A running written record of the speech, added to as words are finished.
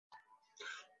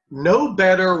No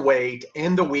better way to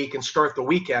end the week and start the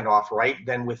weekend off right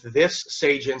than with this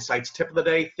Sage Insights tip of the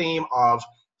day theme of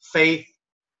faith,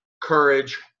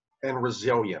 courage, and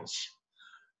resilience.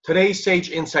 Today's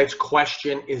Sage Insights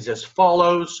question is as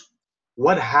follows.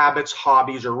 What habits,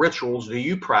 hobbies, or rituals do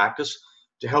you practice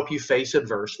to help you face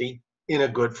adversity in a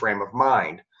good frame of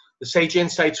mind? The Sage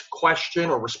Insights question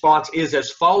or response is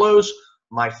as follows.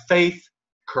 My faith,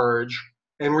 courage,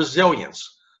 and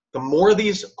resilience. The more of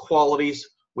these qualities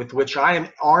with which I am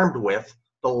armed with,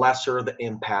 the lesser the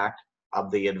impact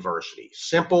of the adversity.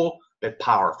 Simple but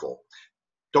powerful.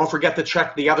 Don't forget to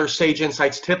check the other Sage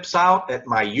Insights tips out at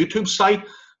my YouTube site,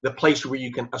 the place where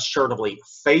you can assertively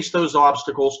face those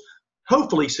obstacles,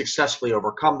 hopefully successfully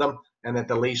overcome them, and at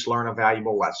the least learn a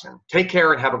valuable lesson. Take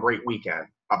care and have a great weekend.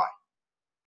 Bye-bye.